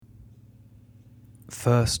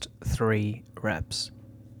First 3 reps.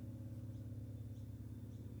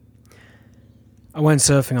 I went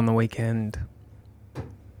surfing on the weekend.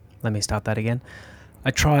 Let me start that again.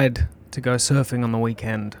 I tried to go surfing on the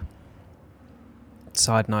weekend.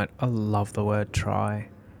 Side note, I love the word try.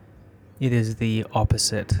 It is the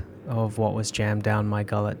opposite of what was jammed down my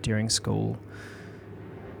gullet during school.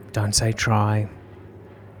 Don't say try.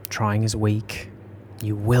 Trying is weak.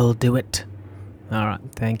 You will do it. Alright,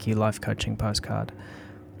 thank you, life coaching postcard.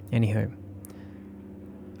 Anywho,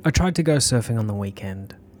 I tried to go surfing on the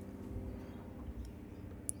weekend.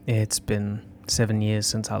 It's been 7 years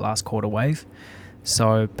since I last caught a wave,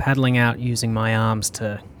 so paddling out using my arms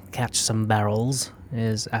to catch some barrels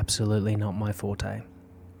is absolutely not my forte.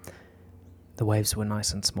 The waves were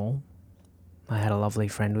nice and small. I had a lovely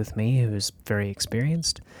friend with me who was very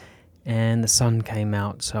experienced, and the sun came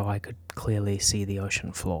out so I could clearly see the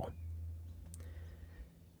ocean floor.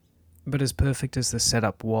 But as perfect as the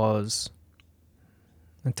setup was,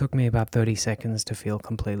 it took me about 30 seconds to feel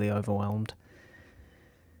completely overwhelmed.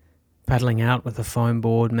 Paddling out with a foam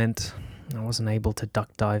board meant I wasn't able to duck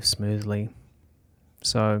dive smoothly.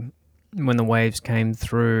 So when the waves came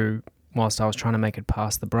through whilst I was trying to make it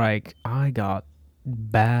past the break, I got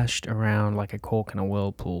bashed around like a cork in a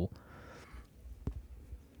whirlpool.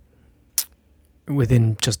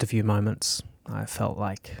 Within just a few moments, I felt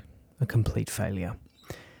like a complete failure.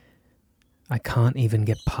 I can't even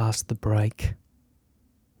get past the break.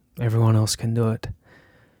 Everyone else can do it.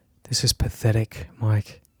 This is pathetic,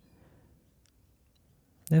 Mike.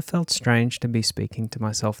 It felt strange to be speaking to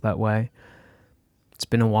myself that way. It's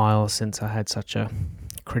been a while since I had such a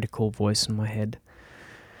critical voice in my head.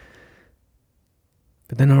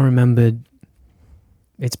 But then I remembered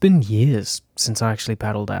it's been years since I actually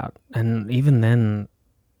paddled out, and even then,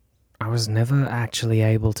 I was never actually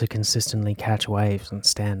able to consistently catch waves and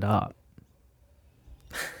stand up.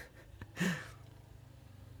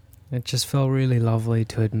 It just felt really lovely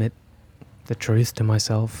to admit the truth to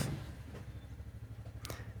myself.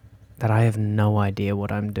 That I have no idea what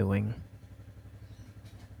I'm doing.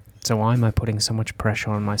 So why am I putting so much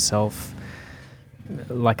pressure on myself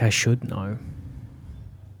like I should know?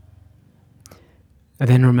 I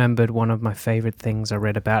then remembered one of my favorite things I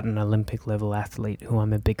read about an Olympic level athlete who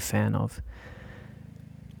I'm a big fan of.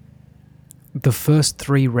 The first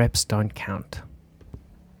 3 reps don't count.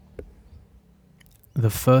 The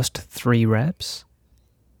first 3 reps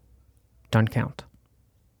don't count.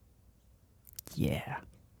 Yeah,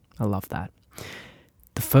 I love that.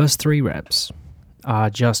 The first 3 reps are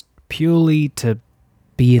just purely to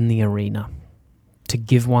be in the arena, to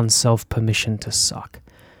give oneself permission to suck.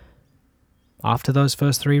 After those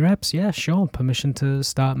first 3 reps, yeah, sure, permission to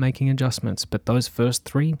start making adjustments. But those first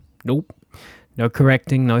 3, nope. No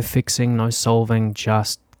correcting, no fixing, no solving,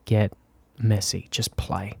 just get messy, just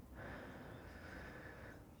play.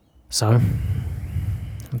 So,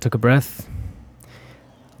 I took a breath,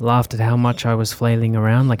 laughed at how much I was flailing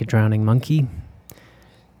around like a drowning monkey,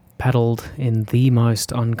 paddled in the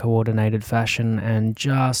most uncoordinated fashion, and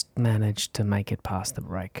just managed to make it past the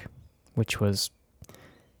break, which was,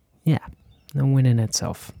 yeah, a win in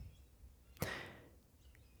itself.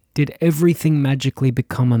 Did everything magically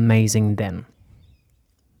become amazing then?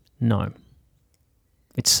 No.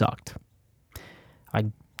 It sucked. I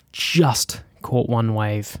just caught one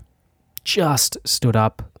wave, just stood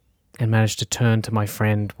up, and managed to turn to my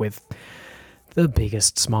friend with the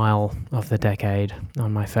biggest smile of the decade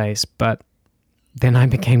on my face. But then I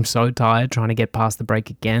became so tired trying to get past the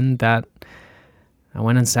break again that I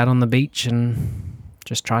went and sat on the beach and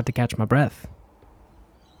just tried to catch my breath.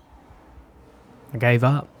 I gave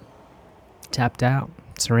up, tapped out,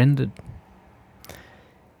 surrendered.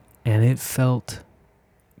 And it felt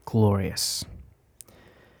glorious.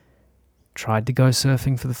 Tried to go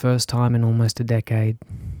surfing for the first time in almost a decade.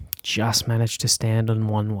 Just managed to stand on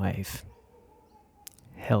one wave.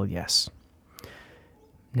 Hell yes.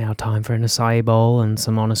 Now time for an acai bowl and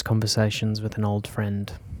some honest conversations with an old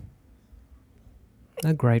friend.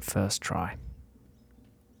 A great first try.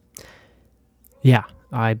 Yeah,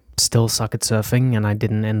 I still suck at surfing and I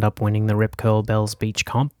didn't end up winning the Rip Curl Bells Beach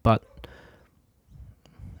comp, but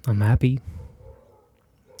I'm happy.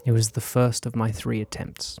 It was the first of my 3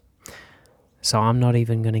 attempts. So I'm not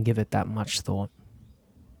even going to give it that much thought.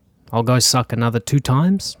 I'll go suck another 2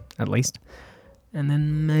 times, at least, and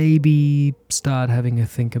then maybe start having a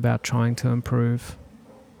think about trying to improve.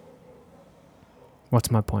 What's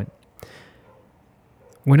my point?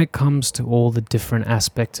 When it comes to all the different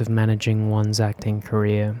aspects of managing one's acting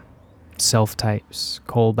career, self-tapes,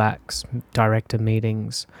 callbacks, director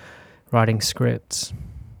meetings, writing scripts,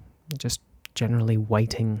 just generally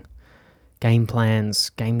waiting, game plans,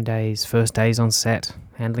 game days, first days on set,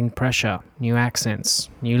 handling pressure, new accents,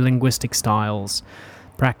 new linguistic styles,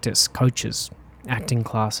 practice, coaches, acting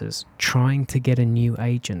classes, trying to get a new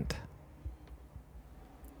agent.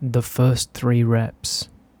 The first 3 reps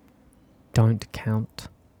don't count.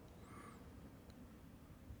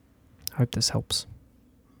 Hope this helps.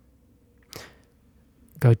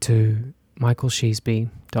 Go to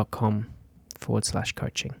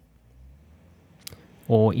michaelsheasby.com/coaching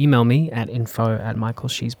or email me at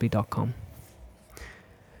info@michaelsheasby.com.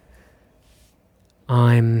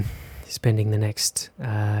 I'm spending the next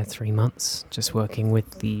 3 months just working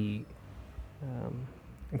with the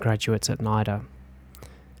graduates at NIDA.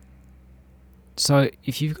 So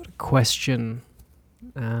if you've got a question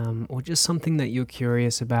or just something that you're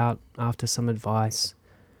curious about after some advice,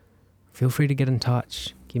 feel free to get in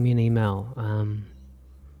touch. Give me an email.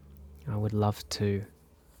 I would love to,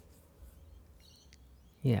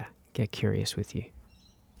 get curious with you.